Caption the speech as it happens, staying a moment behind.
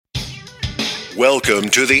Welcome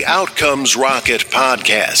to the Outcomes Rocket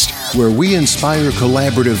podcast, where we inspire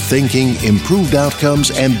collaborative thinking, improved outcomes,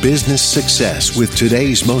 and business success with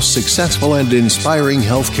today's most successful and inspiring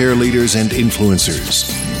healthcare leaders and influencers.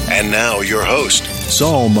 And now your host,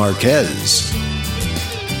 Saul Marquez.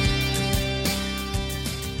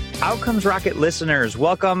 Outcomes Rocket listeners,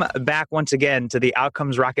 welcome back once again to the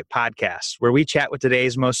Outcomes Rocket podcast, where we chat with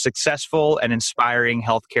today's most successful and inspiring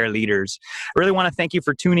healthcare leaders. I really want to thank you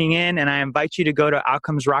for tuning in, and I invite you to go to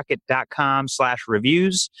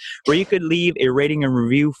outcomesrocket.com/reviews, where you could leave a rating and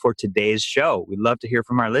review for today's show. We'd love to hear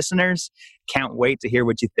from our listeners. Can't wait to hear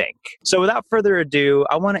what you think. So without further ado,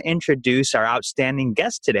 I want to introduce our outstanding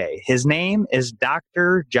guest today. His name is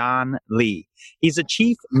Dr. John Lee. He's a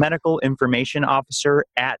Chief Medical Information Officer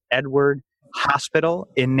at Edward Hospital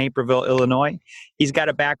in Naperville, Illinois. He's got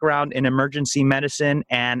a background in emergency medicine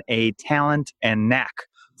and a talent and knack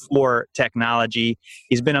for technology.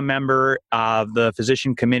 He's been a member of the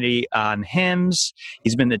physician committee on HIMSS.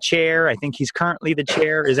 He's been the chair. I think he's currently the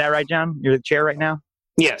chair. Is that right, John? You're the chair right now?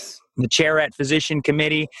 Yes. The chair at physician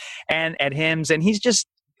committee and at HIMSS. And he's just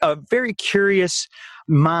a very curious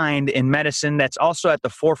mind in medicine that's also at the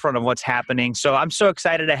forefront of what's happening. So I'm so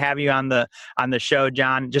excited to have you on the show,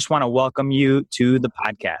 John. Just want to welcome you to the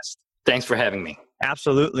podcast. Thanks for having me.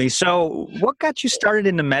 Absolutely. So what got you started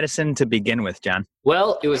into medicine to begin with, John?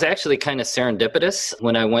 Well, it was actually kind of serendipitous.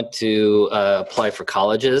 When I went to apply for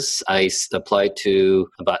colleges, I applied to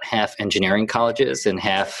about half engineering colleges and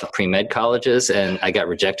half pre-med colleges, and I got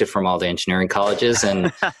rejected from all the engineering colleges,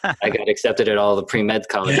 and I got accepted at all the pre-med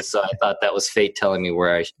colleges. So I thought that was fate telling me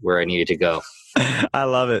where I needed to go. I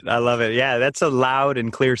love it. I love it. Yeah, that's a loud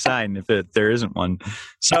and clear sign if there isn't one.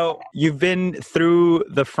 So you've been through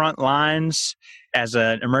the front lines as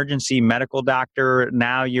an emergency medical doctor.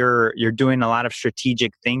 Now you're doing a lot of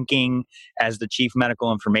strategic thinking as the Chief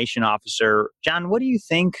Medical Information Officer. John, what do you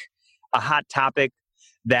think a hot topic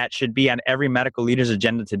that should be on every medical leader's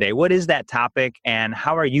agenda today? What is that topic, and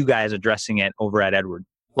how are you guys addressing it over at Edward?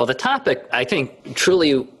 Well, the topic, I think,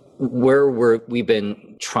 truly where we've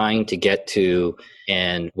been trying to get to,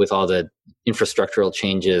 and with all the infrastructural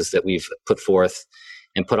changes that we've put forth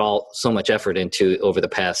and put so much effort into over the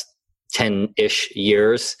past 10-ish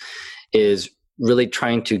years, is really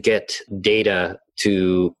trying to get data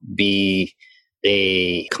to be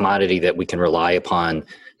a commodity that we can rely upon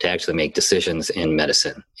to actually make decisions in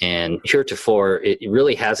medicine. And heretofore, it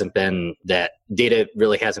really hasn't been that data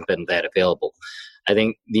really hasn't been that available. I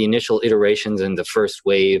think the initial iterations and the first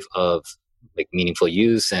wave of like meaningful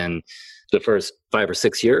use and the first 5 or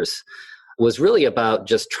 6 years was really about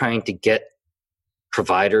just trying to get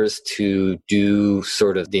providers to do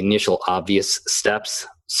sort of the initial obvious steps.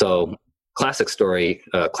 So classic story,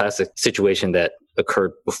 classic situation that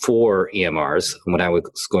occurred before EMRs when I was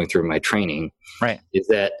going through my training, right, is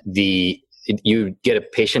that you get a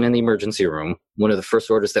patient in the emergency room. One of the first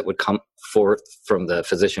orders that would come forth from the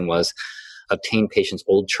physician was obtain patients'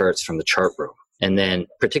 old charts from the chart room. And then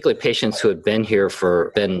particularly patients who had been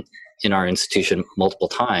in our institution multiple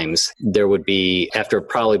times, there would be, after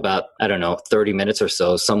probably about, 30 minutes or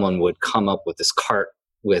so, someone would come up with this cart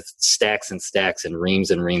with stacks and stacks and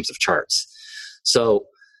reams of charts. So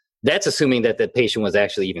that's assuming that the patient was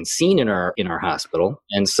actually even seen in our hospital.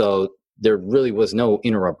 And so there really was no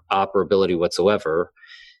interoperability whatsoever.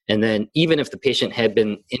 And then even if the patient had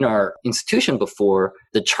been in our institution before,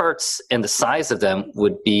 the charts and the size of them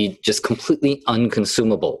would be just completely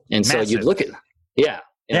unconsumable. And Massive. So you'd look at,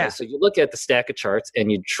 so you look at the stack of charts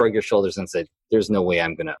and you'd shrug your shoulders and say, there's no way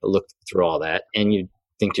I'm going to look through all that. And you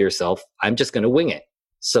think to yourself, I'm just going to wing it.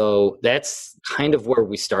 So that's kind of where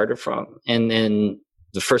we started from. And then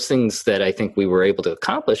the first things that I think we were able to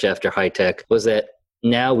accomplish after high tech was that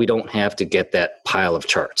now we don't have to get that pile of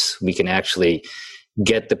charts. We can actually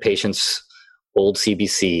get the patient's old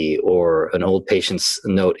CBC or an old patient's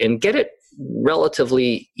note and get it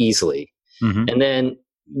relatively easily. Mm-hmm. And then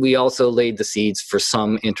we also laid the seeds for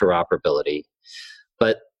some interoperability.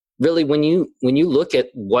 But really, when you look at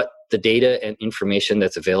what the data and information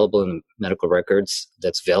that's available in medical records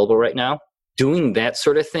that's available right now, doing that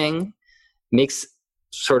sort of thing makes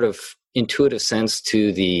sort of intuitive sense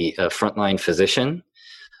to the frontline physician.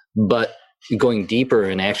 But going deeper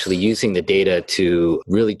and actually using the data to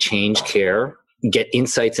really change care, get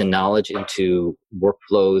insights and knowledge into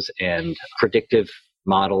workflows and predictive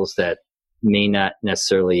models that may not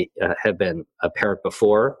necessarily have been apparent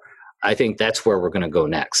before, I think that's where we're going to go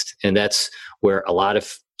next. And that's where a lot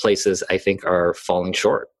of places, I think, are falling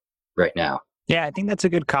short right now. Yeah, I think that's a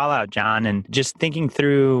good call out, John. And just thinking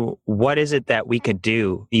through what is it that we could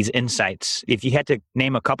do, these insights. If you had to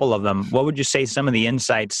name a couple of them, what would you say some of the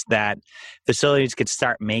insights that facilities could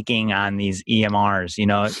start making on these EMRs?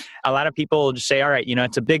 A lot of people just say, all right,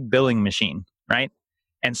 it's a big billing machine, right?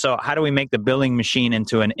 And so how do we make the billing machine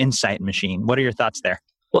into an insight machine? What are your thoughts there?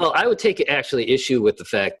 Well, I would take actually issue with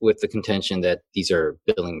the contention that these are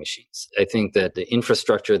billing machines. I think that the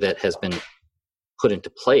infrastructure that has been put into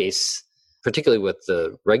place, particularly with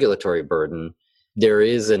the regulatory burden, there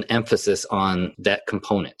is an emphasis on that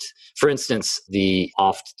component. For instance, the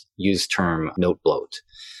oft-used term note bloat,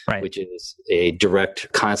 right, which is a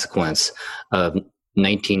direct consequence of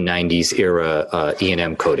 1990s era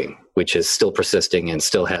E&M coding, which is still persisting and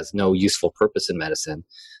still has no useful purpose in medicine.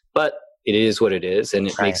 But it is what it is, and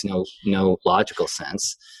it makes no logical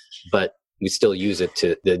sense. But we still use it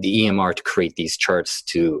to the EMR to create these charts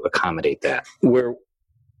to accommodate that. Where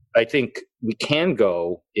I think we can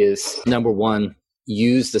go is, number one,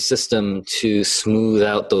 use the system to smooth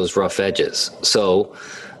out those rough edges. So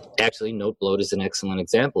actually, note bloat is an excellent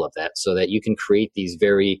example of that, so that you can create these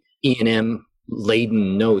very E&M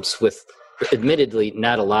laden notes with admittedly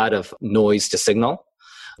not a lot of noise to signal,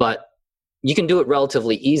 but you can do it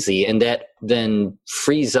relatively easy, and that then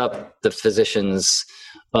frees up the physician's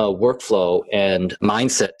workflow and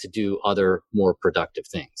mindset to do other more productive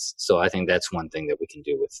things. So I think that's one thing that we can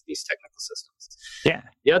do with these technical systems. Yeah.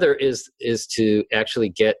 The other is to actually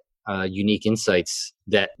get unique insights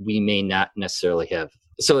that we may not necessarily have.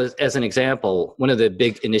 So as an example, one of the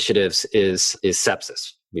big initiatives is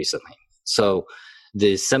sepsis recently. So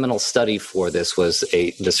the seminal study for this was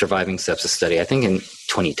the Surviving Sepsis study, I think in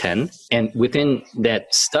 2010. And within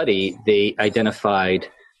that study, they identified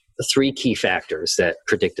 3 key factors that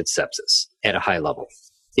predicted sepsis at a high level.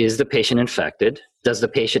 Is the patient infected? Does the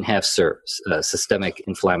patient have systemic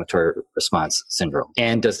inflammatory response syndrome?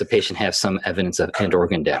 And does the patient have some evidence of end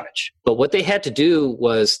organ damage? But what they had to do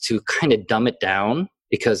was to kind of dumb it down,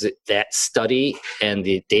 because that study and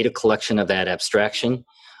the data collection of that abstraction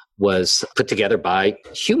was put together by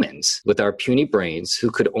humans with our puny brains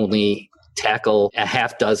who could only tackle a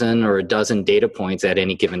half dozen or a dozen data points at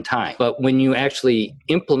any given time. But when you actually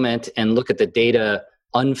implement and look at the data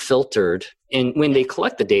unfiltered, and when they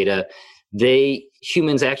collect the data,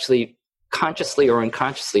 humans actually consciously or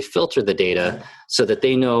unconsciously filter the data so that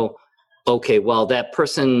they know, okay, well, that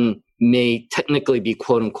person may technically be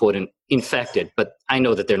quote unquote infected, but I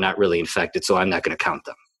know that they're not really infected, so I'm not going to count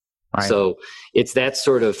them. Right. So it's that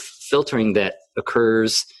sort of filtering that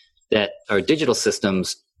occurs that our digital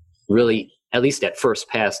systems really, at least at first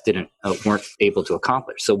pass, weren't able to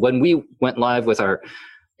accomplish. So when we went live with our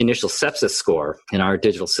initial sepsis score in our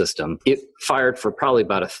digital system, it fired for probably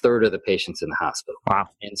about a third of the patients in the hospital. Wow.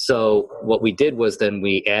 And so what we did was then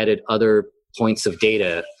we added other points of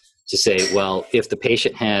data to say, well, if the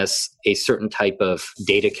patient has a certain type of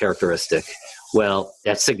data characteristic, well,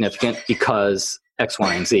 that's significant because X,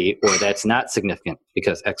 Y, and Z, or that's not significant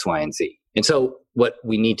because X, Y, and Z. And so what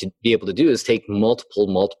we need to be able to do is take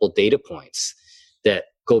multiple data points that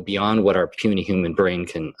go beyond what our puny human brain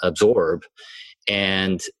can absorb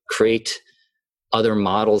and create other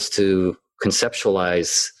models to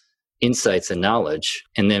conceptualize insights and knowledge,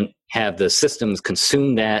 and then have the systems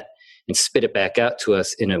consume that and spit it back out to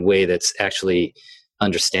us in a way that's actually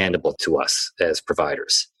understandable to us as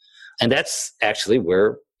providers. And that's actually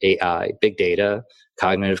where AI, big data,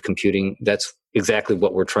 cognitive computing, that's exactly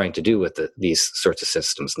what we're trying to do with these sorts of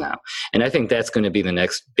systems now. And I think that's going to be the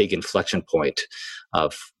next big inflection point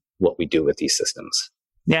of what we do with these systems.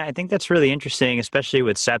 Yeah, I think that's really interesting, especially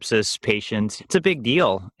with sepsis patients. It's a big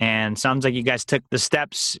deal. And sounds like you guys took the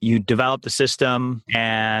steps, you developed the system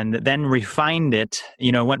and then refined it,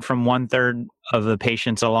 went from 1/3 of the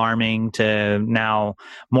patients alarming to now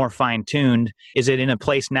more fine-tuned. Is it in a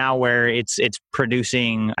place now where it's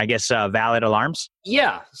producing, I guess, valid alarms?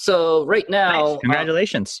 Yeah. So right now... Nice.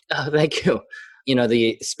 Congratulations. Thank you.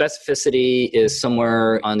 The specificity is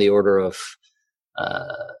somewhere on the order of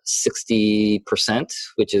 60%,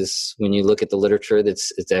 which is, when you look at the literature,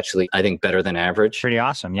 it's actually, I think, better than average. Pretty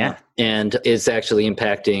awesome, yeah. And it's actually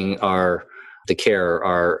impacting the care.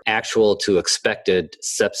 Our actual to expected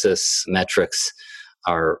sepsis metrics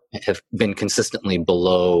have been consistently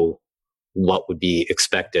below what would be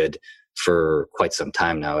expected for quite some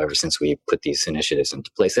time now, ever since we put these initiatives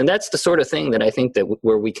into place. And that's the sort of thing that I think that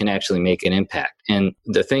where we can actually make an impact. And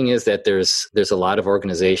the thing is that there's a lot of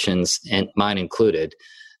organizations, and mine included,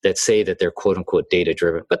 that say that they're quote unquote data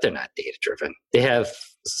driven, but they're not data driven. They have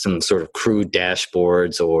some sort of crude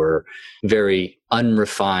dashboards or very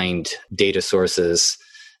unrefined data sources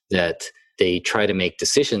that they try to make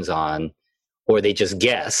decisions on or they just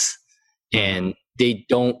guess, and they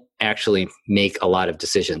don't actually make a lot of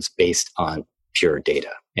decisions based on pure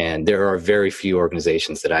data. And there are very few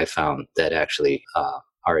organizations that I found that actually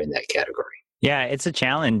are in that category. Yeah, it's a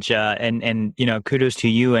challenge, and kudos to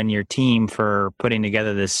you and your team for putting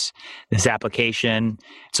together this application.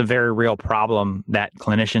 It's a very real problem that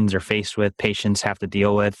clinicians are faced with, patients have to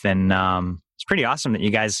deal with, and it's pretty awesome that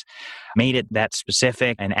you guys made it that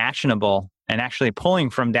specific and actionable, and actually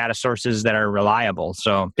pulling from data sources that are reliable.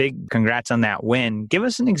 So big congrats on that win. Give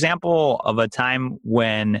us an example of a time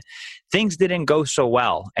when things didn't go so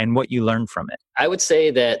well and what you learned from it. I would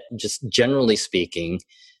say that just generally speaking,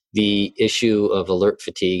 the issue of alert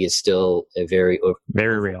fatigue is still a very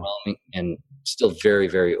real and still very,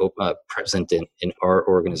 very present in our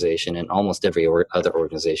organization and almost every other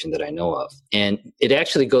organization that I know of. And it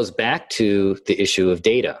actually goes back to the issue of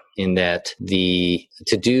data, in that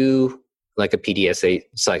to do like a PDSA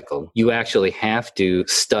cycle, you actually have to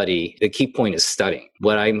study. The key point is studying.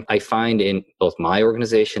 What I find in both my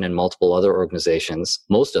organization and multiple other organizations,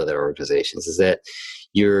 most other organizations, is that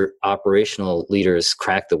your operational leaders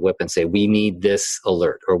crack the whip and say, we need this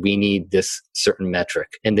alert, or we need this certain metric.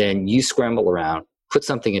 And then you scramble around, put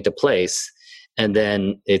something into place, and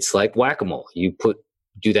then it's like whack-a-mole. You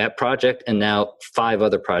do that project, and now 5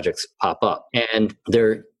 other projects pop up. And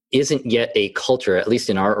there isn't yet a culture, at least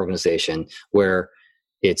in our organization, where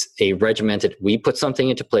it's a regimented, we put something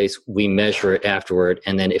into place, we measure it afterward,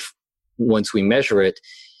 and then once we measure it,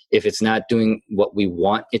 if it's not doing what we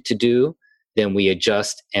want it to do, then we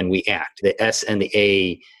adjust and we act. The S and the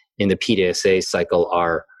A in the PDSA cycle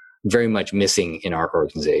are very much missing in our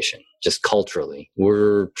organization, just culturally.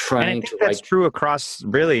 We're trying to... That's true across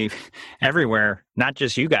really everywhere, not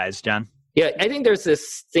just you guys, John. Yeah, I think there's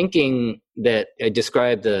this thinking that I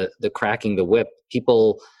described the cracking the whip,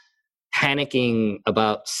 people panicking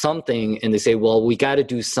about something, and they say, well, we got to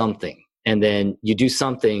do something. And then you do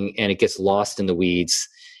something and it gets lost in the weeds.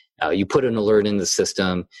 You put an alert in the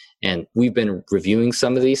system, and we've been reviewing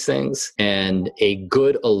some of these things, and a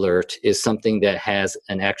good alert is something that has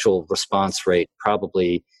an actual response rate,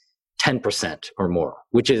 probably 10% or more,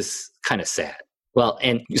 which is kind of sad. Well,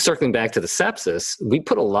 and circling back to the sepsis, we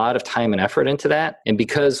put a lot of time and effort into that. And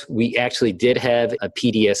because we actually did have a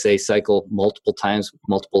PDSA cycle multiple times,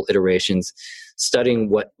 multiple iterations, studying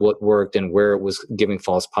what worked and where it was giving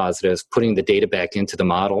false positives, putting the data back into the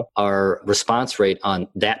model, our response rate on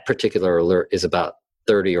that particular alert is about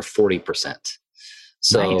 30 or 40%.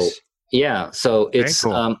 So, nice. Yeah, so it's,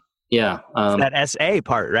 cool. That SA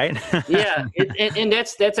part, right? Yeah, and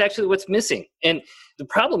that's actually what's missing. And the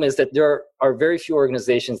problem is that there are very few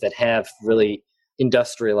organizations that have really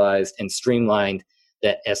industrialized and streamlined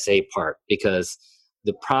that SA part, because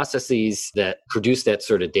the processes that produce that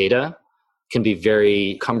sort of data can be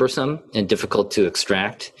very cumbersome and difficult to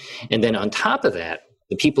extract. And then on top of that,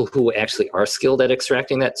 the people who actually are skilled at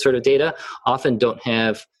extracting that sort of data often don't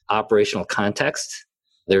have operational context.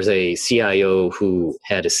 There's a CIO who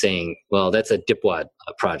had a saying, well, that's a DIPWAD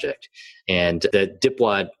project. And the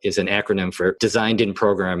DIPWAD is an acronym for Designed in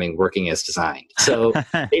Programming Working as Designed. So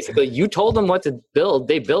basically, you told them what to build,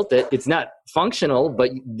 they built it. It's not functional,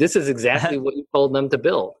 but this is exactly what you told them to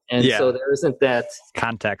build. And so there isn't that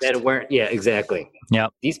context. Yeah, exactly.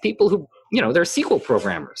 Yep. These people who, they're SQL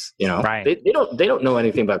programmers, right. They don't know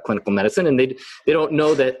anything about clinical medicine, and they don't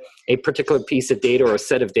know that a particular piece of data or a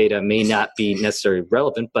set of data may not be necessarily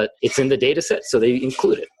relevant, but it's in the data set, so they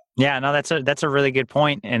include it. Yeah, no, that's a really good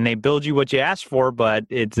point. And they build you what you asked for, but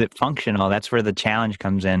it's functional. That's where the challenge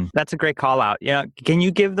comes in. That's a great call out. Yeah, can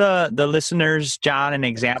you give the listeners, John, an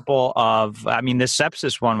example of, this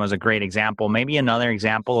sepsis one was a great example. Maybe another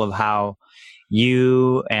example of how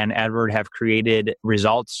you and Edward have created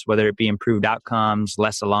results, whether it be improved outcomes,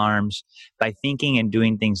 less alarms, by thinking and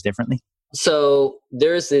doing things differently? So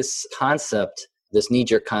there's this concept, this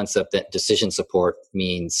knee-jerk concept that decision support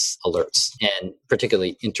means alerts, and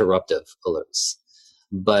particularly interruptive alerts.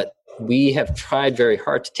 But we have tried very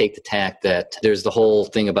hard to take the tack that there's the whole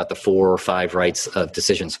thing about the 4 or 5 rights of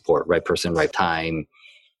decision support: right person, right time,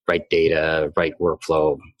 right data, right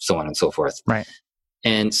workflow, so on and so forth. Right.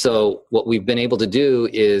 And so what we've been able to do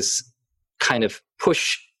is kind of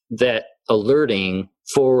push that alerting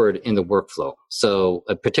forward in the workflow. So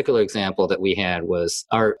a particular example that we had was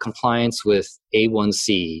our compliance with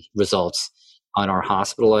A1C results on our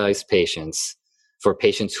hospitalized patients for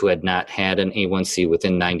patients who had not had an A1C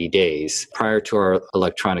within 90 days prior to our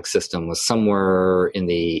electronic system was somewhere in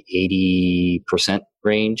the 80%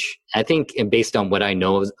 range. I think, and based on what I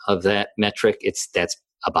know of that metric, that's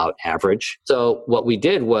about average. So what we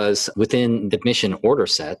did was, within the mission order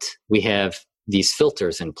set, we have these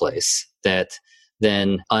filters in place that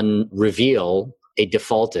then reveal a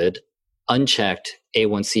defaulted, unchecked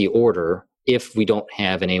A1C order if we don't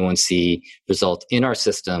have an A1C result in our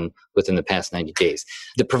system within the past 90 days.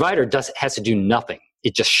 The provider has to do nothing.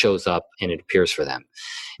 It just shows up and it appears for them.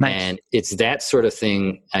 Nice. And it's that sort of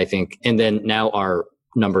thing, I think. And then now our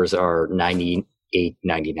numbers are 98,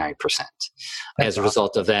 99% as a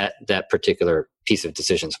result of that particular piece of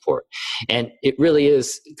decision support. And it really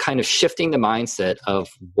is kind of shifting the mindset of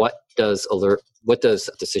what does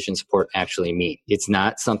decision support actually mean? It's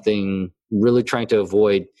not something really trying to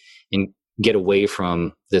avoid and get away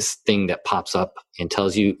from this thing that pops up and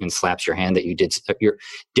tells you and slaps your hand that you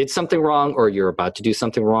did something wrong or you're about to do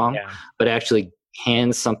something wrong, but actually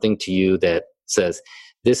hands something to you that says,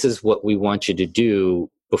 this is what we want you to do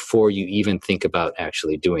before you even think about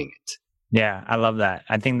actually doing it. Yeah, I love that.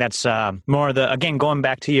 I think that's more again, going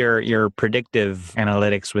back to your predictive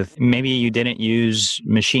analytics with maybe you didn't use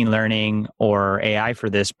machine learning or AI for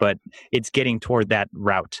this, but it's getting toward that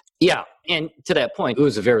route. Yeah. And to that point, it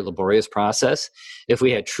was a very laborious process. If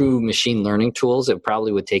we had true machine learning tools, it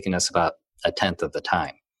probably would have taken us about a tenth of the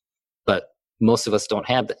time. But most of us don't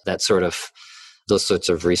have those sorts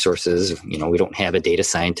of resources. We don't have a data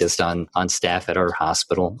scientist on staff at our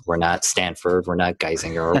hospital. We're not Stanford. We're not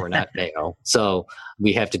Geisinger. We're not Mayo. So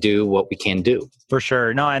we have to do what we can do. For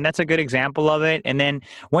sure. No, and that's a good example of it. And then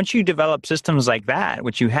once you develop systems like that,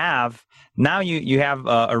 which you have, now you have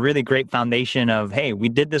a really great foundation of, hey, we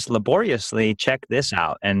did this laboriously, check this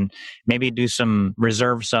out, and maybe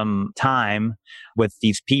reserve some time with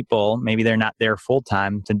these people. Maybe they're not there full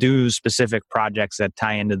time to do specific projects that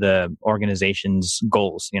tie into the organization's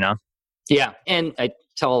goals, Yeah. And I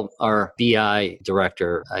tell our BI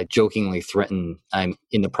director, I jokingly threaten I'm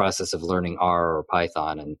in the process of learning R or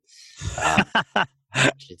Python, and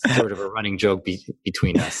it's sort of a running joke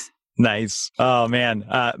between us. Nice. Oh man.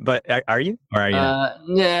 But are you? Or are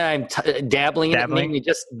you? Yeah, I'm dabbling in it, mainly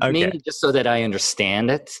just so that I understand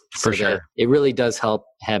it. For sure. It really does help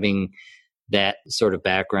having that sort of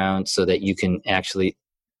background so that you can actually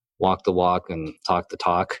walk the walk and talk the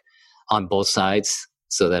talk on both sides,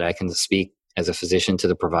 so that I can speak as a physician to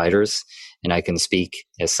the providers and I can speak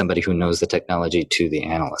as somebody who knows the technology to the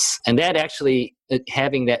analysts. And that actually,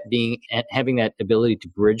 having that ability to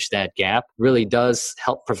bridge that gap really does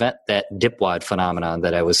help prevent that dipwad phenomenon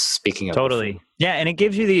that I was speaking of. Totally. Before. Yeah. And it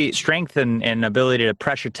gives you the strength and ability to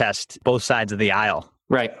pressure test both sides of the aisle.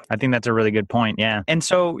 Right. I think that's a really good point. Yeah. And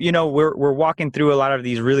so, we're walking through a lot of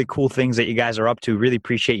these really cool things that you guys are up to. Really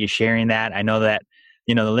appreciate you sharing that. I know that,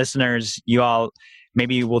 the listeners, you all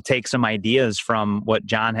maybe will take some ideas from what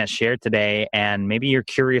John has shared today, and maybe you're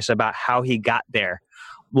curious about how he got there.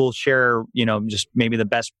 We'll share, just maybe the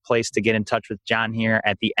best place to get in touch with John here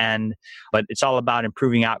at the end, but it's all about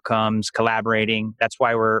improving outcomes, collaborating. That's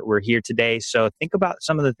why we're here today. So think about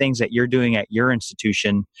some of the things that you're doing at your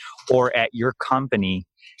institution or at your company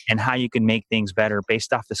and how you can make things better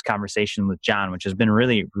based off this conversation with John, which has been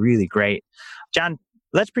really, really great. John,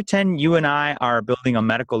 let's pretend you and I are building a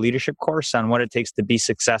medical leadership course on what it takes to be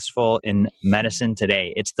successful in medicine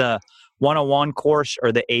today. It's the 101 course,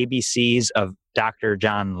 or the ABCs of Dr.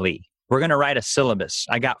 John Lee. We're going to write a syllabus.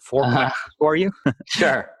 I got 4 questions for you.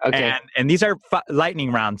 Sure. Okay. And these are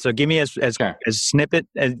lightning rounds. So give me as snippet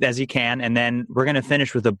as you can. And then we're going to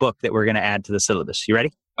finish with a book that we're going to add to the syllabus. You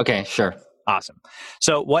ready? Okay, sure. Awesome.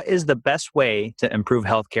 So what is the best way to improve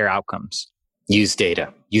healthcare outcomes? Use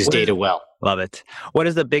data. Use data well. Love it. What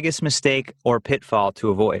is the biggest mistake or pitfall to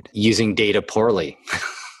avoid? Using data poorly.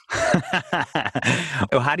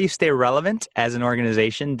 How do you stay relevant as an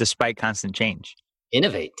organization despite constant change?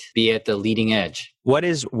 Innovate. Be at the leading edge. What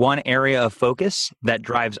is one area of focus that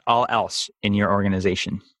drives all else in your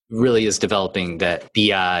organization? Really is developing that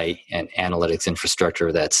BI and analytics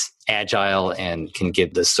infrastructure that's agile and can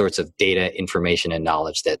give the sorts of data, information, and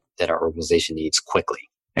knowledge that our organization needs quickly.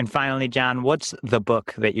 And finally, John, what's the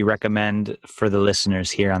book that you recommend for the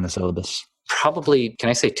listeners here on the syllabus? Probably, can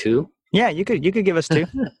I say 2? Yeah, you could give us 2.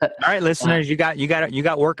 All right, listeners, you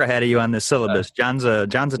got work ahead of you on this syllabus. John's a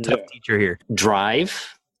tough teacher here.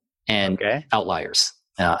 Drive and Outliers.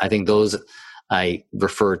 I think those I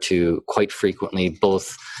refer to quite frequently,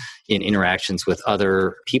 both in interactions with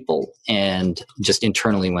other people and just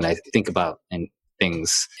internally when I think about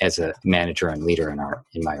things as a manager and leader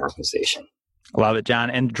in my organization. Love it, John.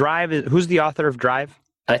 And Drive, who's the author of Drive?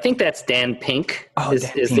 I think that's Dan Pink is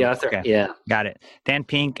the author. Okay. Yeah. Got it. Dan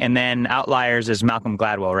Pink. And then Outliers is Malcolm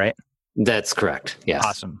Gladwell, right? That's correct. Yes.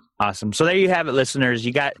 Awesome. So there you have it, listeners.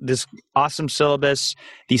 You got this awesome syllabus,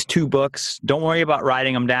 these 2 books. Don't worry about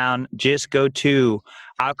writing them down. Just go to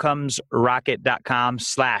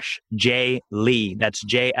outcomesrocket.com/JLee. That's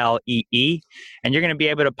JLEE. And you're going to be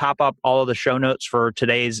able to pop up all of the show notes for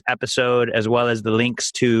today's episode, as well as the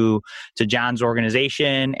links to John's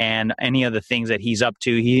organization and any of the things that he's up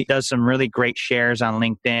to. He does some really great shares on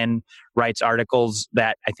LinkedIn, writes articles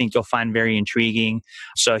that I think you'll find very intriguing.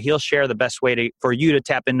 So he'll share the best way for you to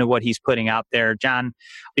tap into what he's putting out there. John,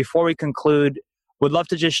 before we conclude, would love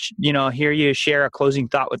to just, hear you share a closing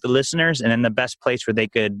thought with the listeners, and then the best place where they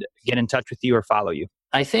could get in touch with you or follow you.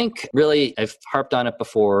 I think really, I've harped on it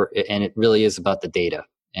before, and it really is about the data.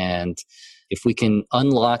 And if we can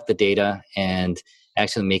unlock the data and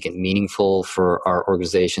actually make it meaningful for our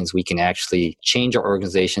organizations, we can actually change our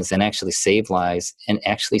organizations and actually save lives and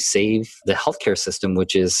actually save the healthcare system,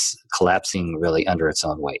 which is collapsing really under its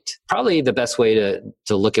own weight. Probably the best way to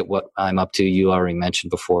look at what I'm up to, you already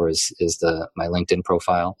mentioned before, is my LinkedIn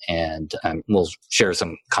profile, and we'll share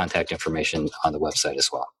some contact information on the website as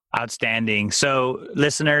well. Outstanding. So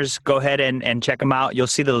listeners, go ahead and check him out. You'll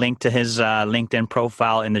see the link to his LinkedIn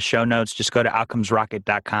profile in the show notes. Just go to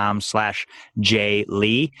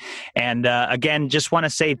outcomesrocket.com/JLee. And again, just want to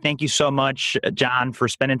say thank you so much, John, for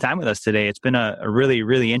spending time with us today. It's been a really,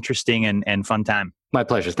 really interesting and fun time. My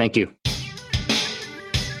pleasure. Thank you.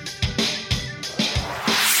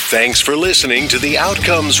 Thanks for listening to the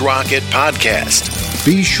Outcomes Rocket podcast.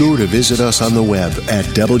 Be sure to visit us on the web at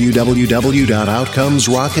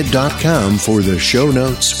www.outcomesrocket.com for the show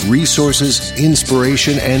notes, resources,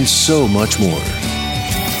 inspiration, and so much more.